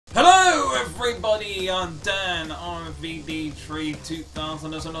everybody, I'm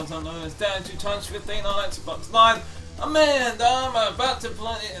Danrvdtree2000, also known as Dan2x15 on Xbox Live. And I'm about to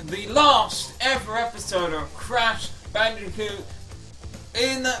play the last ever episode of Crash Bandicoot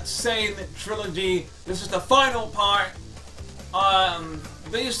in Sane Trilogy. This is the final part.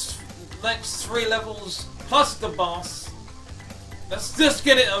 These next 3 levels plus the boss. Let's just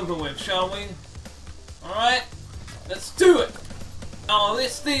get it over with, shall we? Alright, let's do it! Oh,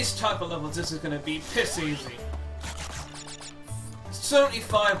 these type of levels, this is going to be piss easy.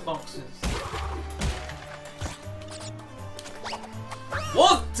 75 boxes.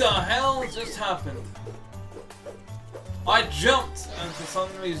 What the hell just happened? I jumped and for some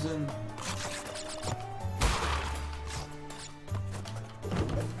reason...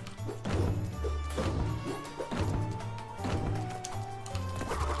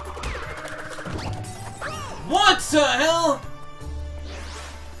 What the hell?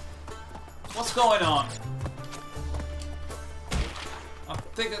 What's going on? I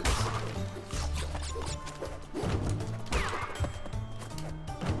think it's...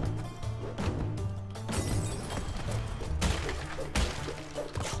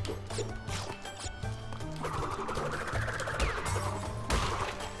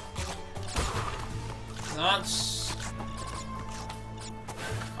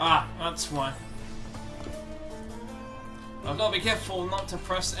 That's why. I've got to be careful not to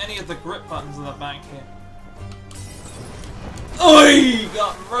press any of the grip buttons in the back here. Oi!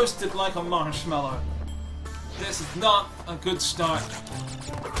 Got roasted like a marshmallow. This is not a good start.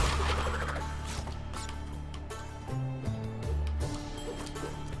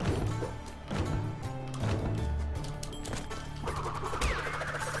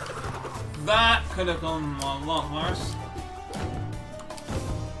 That could have gone a lot worse.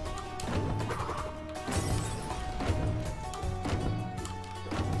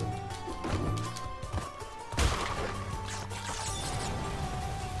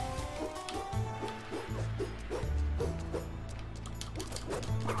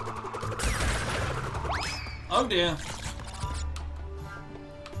 Oh dear.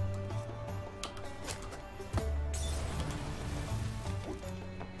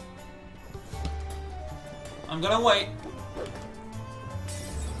 I'm gonna wait.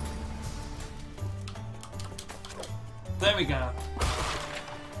 There we go.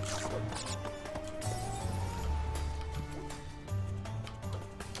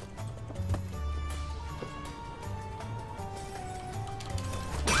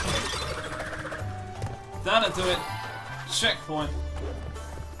 That'll do it. Checkpoint.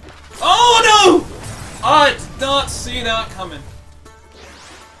 Oh no! I did not see that coming.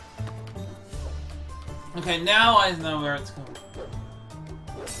 Okay, now I know where it's going.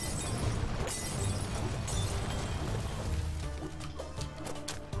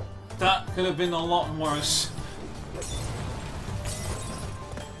 That could have been a lot worse.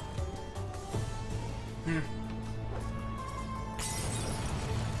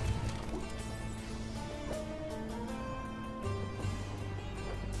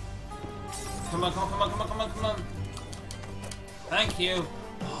 Come on, come on, come on, come on, come on, come on. Thank you.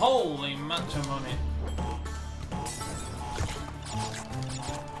 Holy matrimony.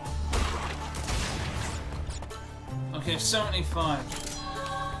 Okay, 75.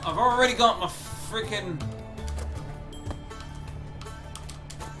 I've already got my freaking...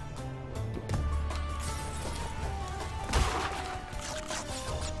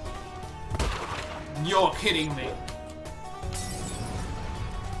 You're kidding me.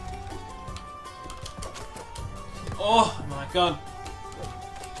 Oh my god.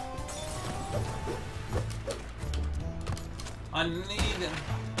 I need it.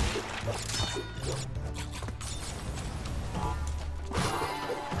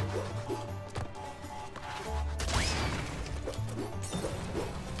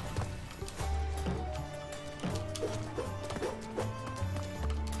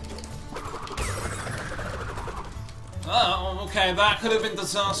 Oh, okay, that could have been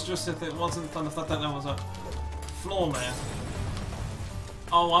disastrous if it wasn't for the fact that there was a floor there.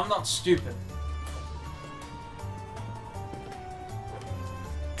 Oh, I'm not stupid.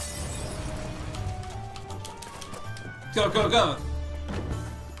 Go, go, go!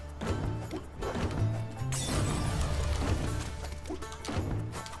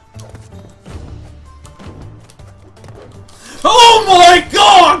 Oh my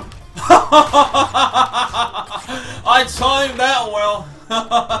god! I timed that well.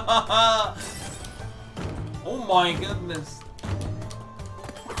 Oh my goodness.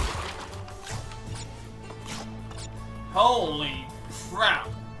 Holy crap.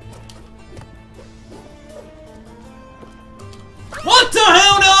 What the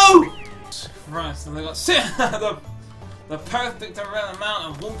hell, no? So they got the perfect amount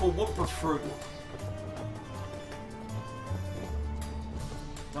of Wumpa Wumpa fruit.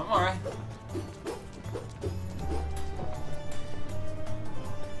 Don't worry.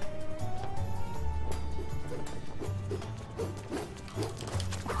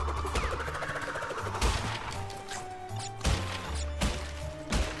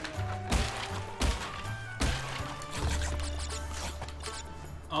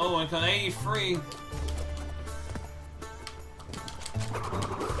 Oh, I got 83.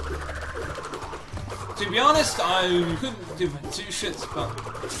 To be honest, I couldn't do two shits, but...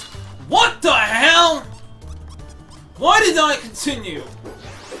 What the hell?! Why did I continue?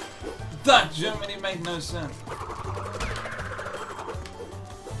 That genuinely made no sense.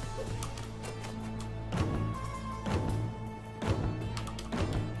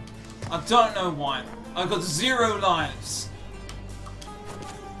 I don't know why. I got 0 lives.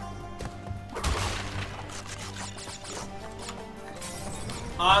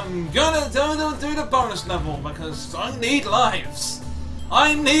 I'm gonna do the bonus level because I need lives.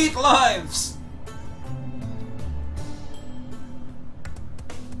 I need lives.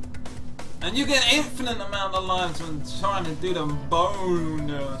 And you get infinite amount of lives when trying to do the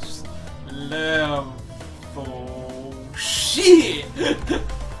bonus level. Shit!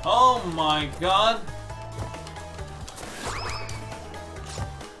 Oh my god.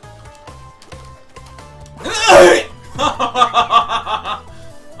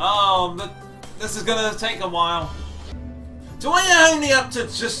 Oh, but this is gonna take a while. Do I only have to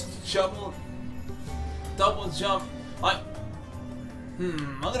just double jump? I'm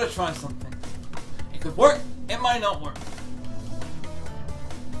gonna try something. It could work, it might not work.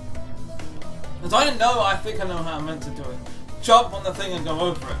 Because I know, I think I know how I'm meant to do it. Jump on the thing and go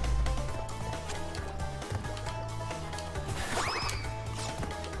over it.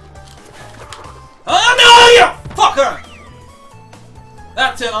 Oh no, you fucker!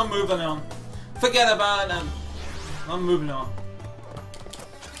 That's it, I'm moving on. Forget about it, I'm moving on.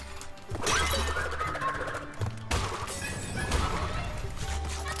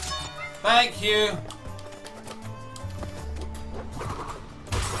 Thank you.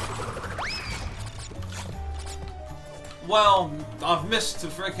 Well, I've missed the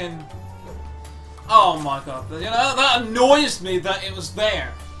freaking... Oh my god, you know, that annoys me that it was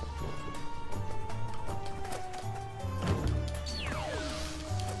there.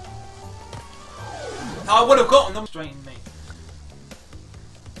 I would have gotten them straight in me.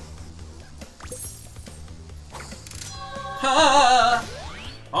 Ha!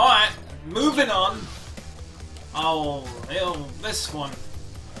 Alright, moving on. Oh, ew, this one.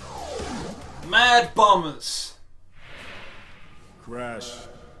 Mad Bombers. Crash,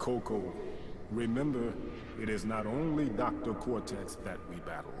 Coco, remember, it is not only Dr. Cortex that we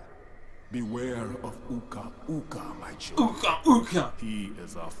battle. Beware of Uka Uka, my children. Uka Uka! He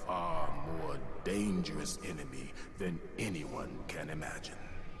is a far more dangerous enemy than anyone can imagine.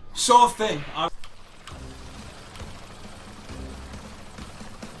 Sure thing. Huh.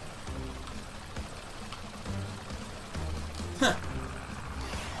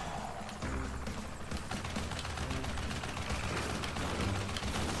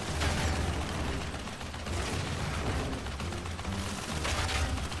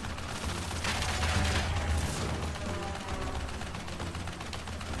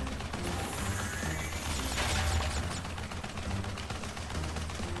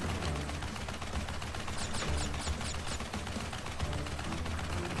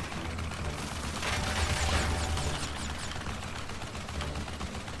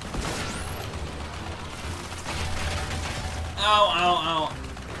 Ow, ow, ow.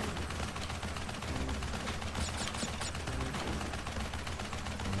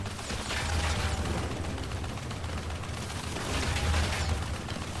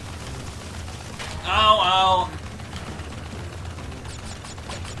 Ow, ow.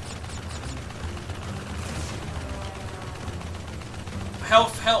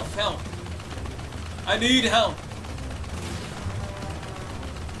 Help, help, help. I need help.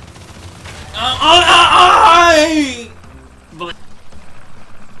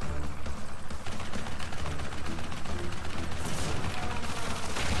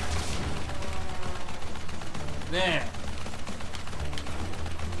 There.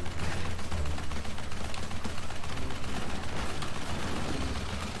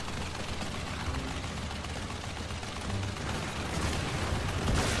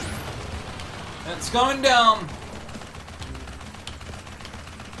 It's going down.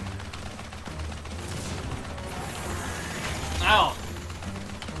 Ow.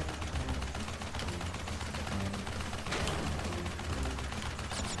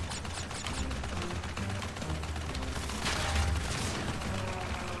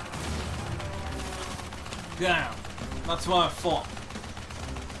 Yeah, that's what I thought.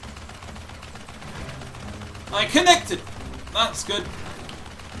 I connected! That's good.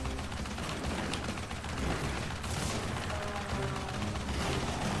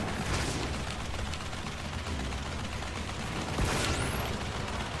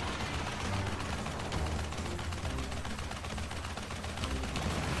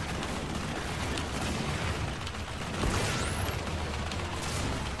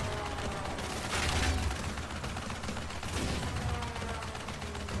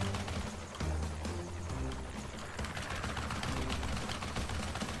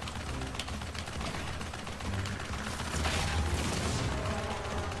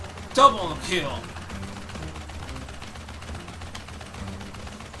 Double kill!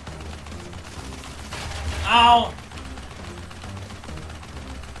 Ow!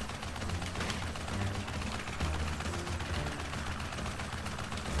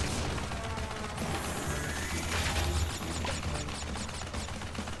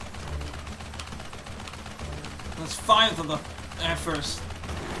 There's 5 of them at first.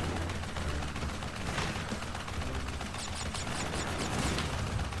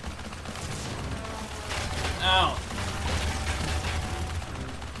 Ow.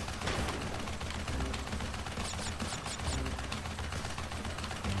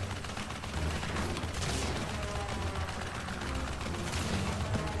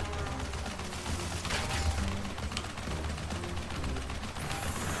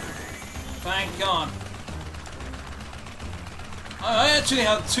 Thank God. I actually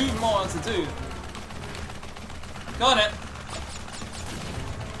have 2 more to do. Got it.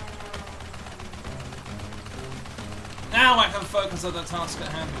 Now I can focus on the task at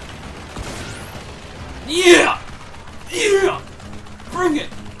hand. Yeah! Yeah! Bring it!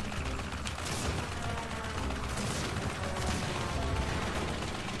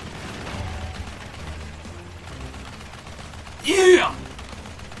 Yeah!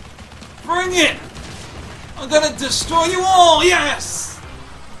 Bring it! I'm gonna destroy you all! Yes!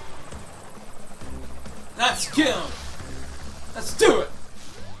 That's kill! Let's do it!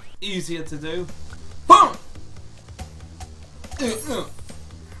 Easier to do. Boom!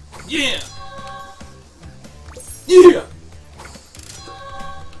 Yeah! Yeah!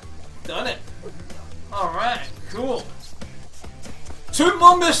 Done it! Alright, cool. 2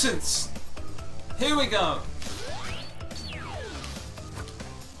 more missions! Here we go!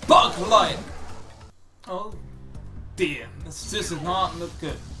 Bug light! Oh dear, this does not look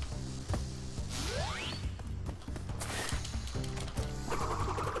good.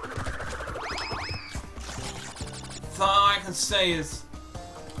 All I can say is...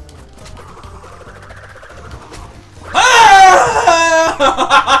 Ah!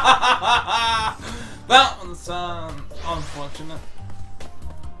 That one's unfortunate.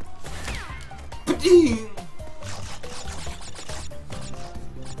 Ba-ding!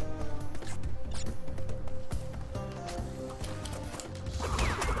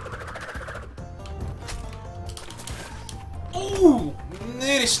 Ooh!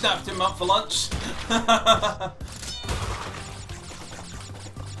 Nearly snapped him up for lunch.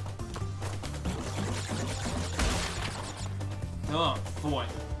 Oh boy.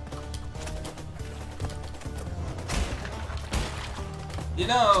 You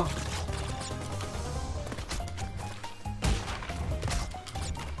know,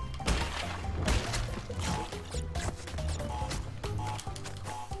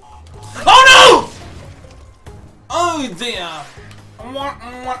 oh no! Oh dear.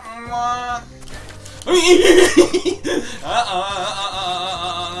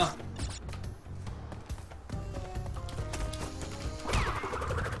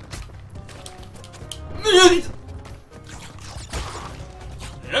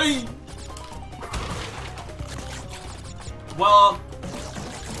 Hey. Well,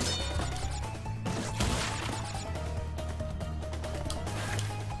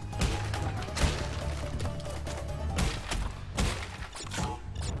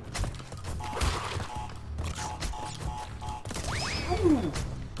 ooh.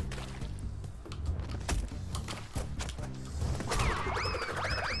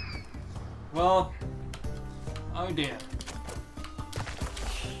 Well, oh dear.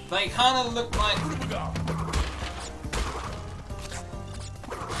 They kind of look like...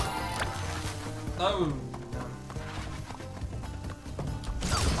 Oh.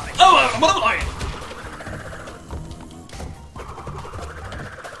 Oh, what am I?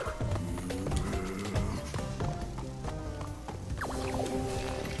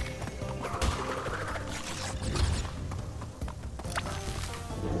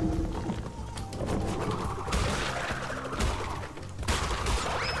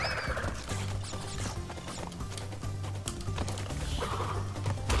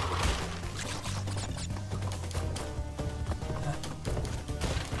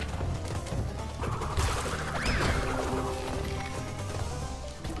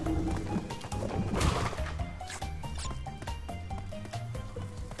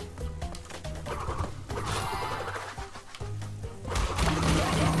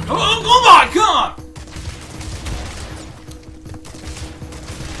 Oh my god!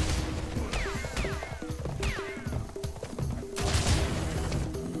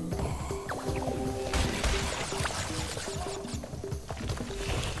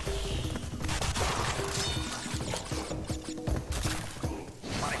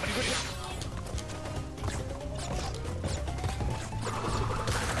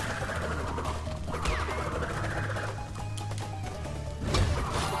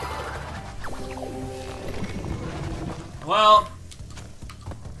 Well,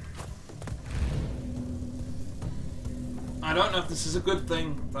 I don't know if this is a good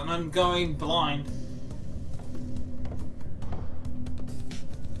thing, but I'm going blind.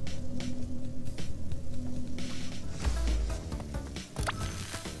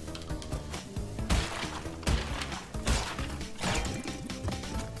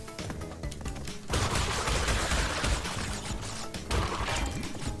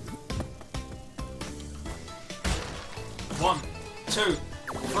 One, two,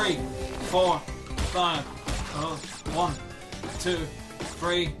 three, four, five. Oh, 1, 2,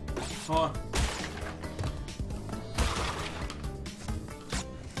 3, 4.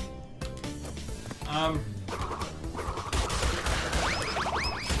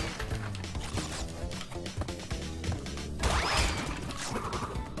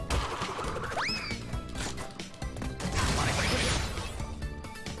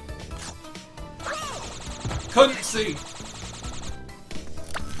 Couldn't see.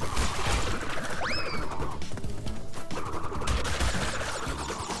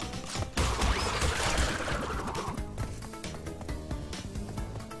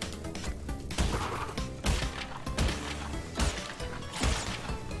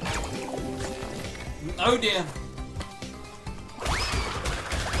 Oh dear.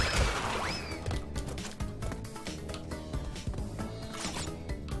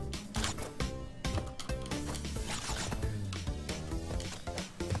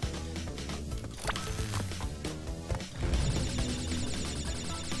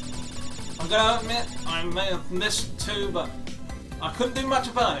 I'm gonna admit, I may have missed 2, but I couldn't do much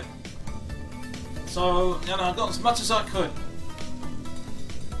about it. So, you know, I got as much as I could.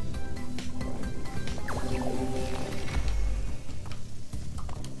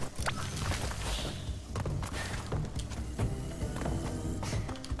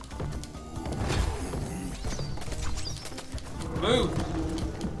 Move!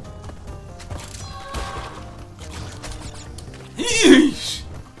 Yeesh!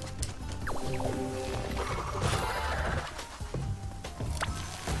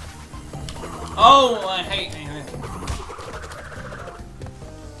 Oh, I hate it.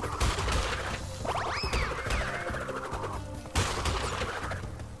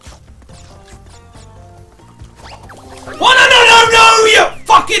 What? No, you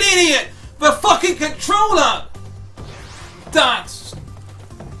fucking idiot! The fucking controller! That's...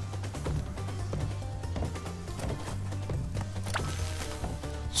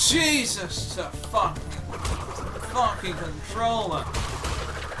 Jesus, the fucking controller.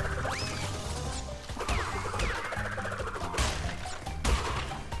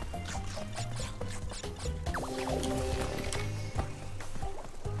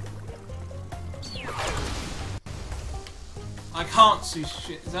 I can't see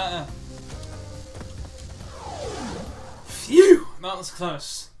shit. Is that a... Phew! That was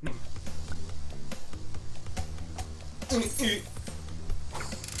close.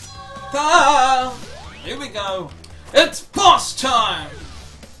 Ah, here we go. It's boss time!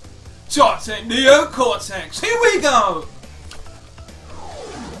 Dr. Neo Cortex, here we go!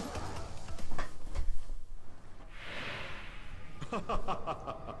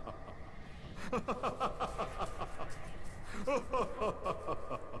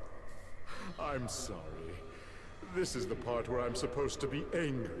 I'm sorry. This is the part where I'm supposed to be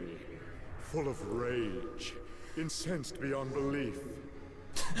angry, full of rage, incensed beyond belief.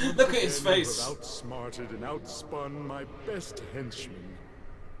 Look at his face. Have outsmarted and outspun my best henchman.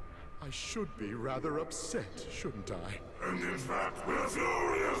 I should be rather upset, shouldn't I? And in fact, we're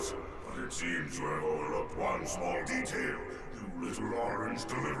furious. But it seems you have overlooked one small detail, you little orange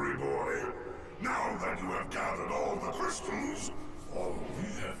delivery boy. Now that you have gathered all the crystals, all we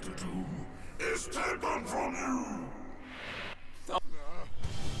have to do is take them from you.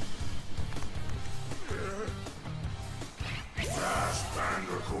 Crash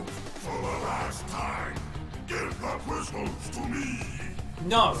Bandicoot, for the last time, give the crystals to me.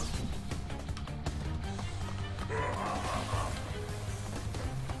 No.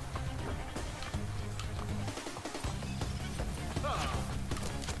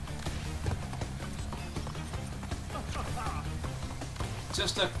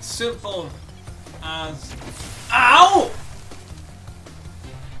 just as simple as... Ow!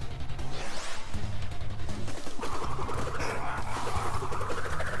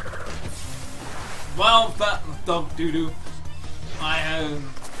 Well, that dog doo-doo. I have...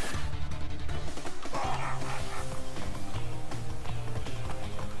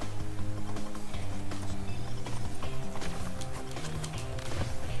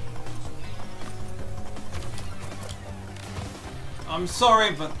 I'm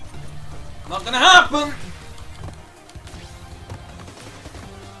sorry, but not gonna happen.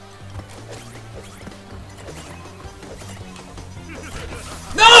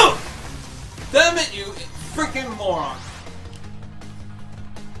 No! Damn it, you freaking moron!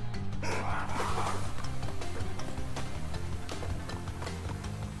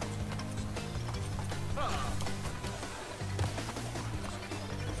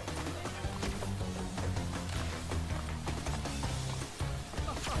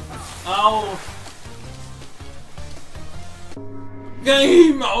 Oh.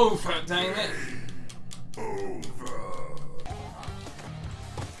 Game over, dang it.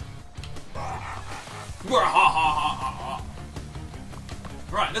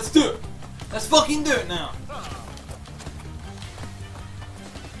 Right, let's do it. Let's fucking do it now.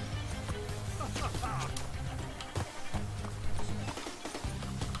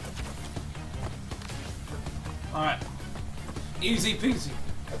 Alright. Easy peasy.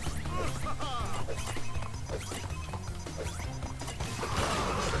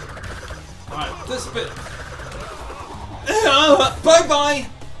 Alright, this bit. Bye bye!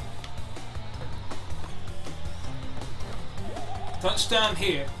 Touchdown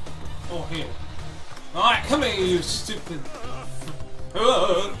here. Or here. Alright, come here, you stupid.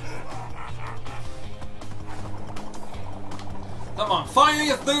 Come on, fire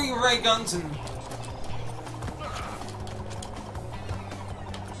your 30 ray guns and...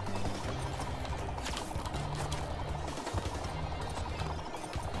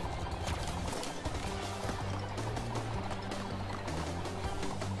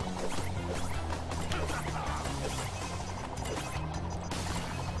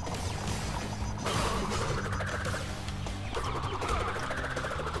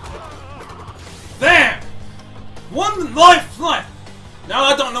 There! One life left! Now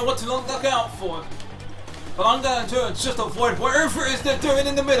I don't know what to look out for. But I'm going to just avoid whatever it is they're doing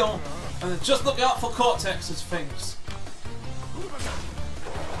in the middle. And just look out for Cortex's things.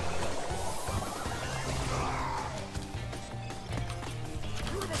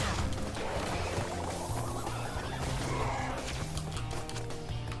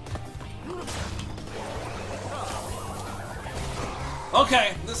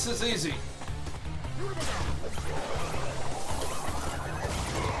 Okay, this is easy.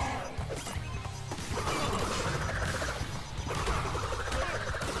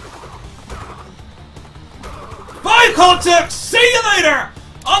 Bye, Cortex! See you later!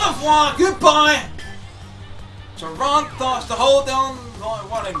 Au revoir, goodbye! Durant thoughts to hold down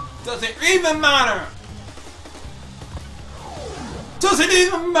running. Does it even matter? Does it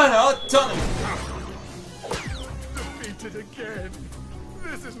even matter? I'll tell him. Defeated again.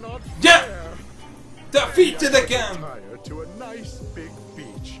 This is not Yeah! fair. Defeated again! Retire to a nice big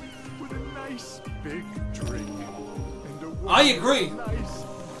beach with a nice big drink and a woman I agree. with nice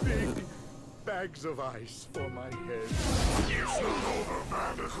big bags of ice for my head. It's not over,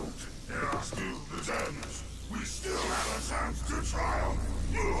 Bandicoot. There are still the Tens. We still have a chance to triumph.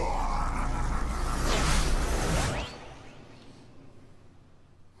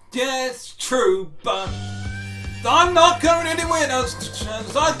 Yeah, it's true, but I'm not going anywhere else to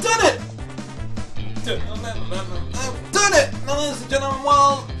chance. I've done it! I've done it! Ladies and gentlemen,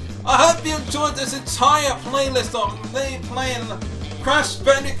 well, I hope you enjoyed this entire playlist of me playing Crash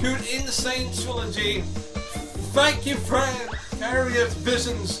Bandicoot in the Sane Trilogy. Thank you for various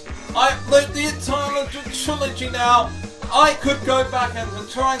visions. I've played the entire trilogy now. I could go back and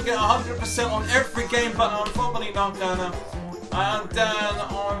try and get 100% on every game, but I'm probably not gonna. I am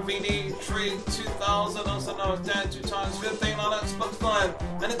Danrvdtree2000, also known as Danrvdtree2000 on Xbox Live.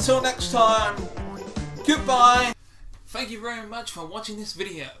 And until next time, goodbye! Thank you very much for watching this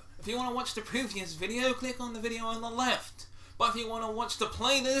video. If you want to watch the previous video, click on the video on the left. But if you want to watch the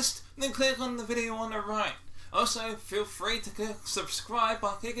playlist, then click on the video on the right. Also, feel free to click subscribe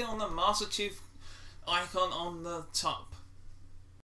by clicking on the Master Chief icon on the top.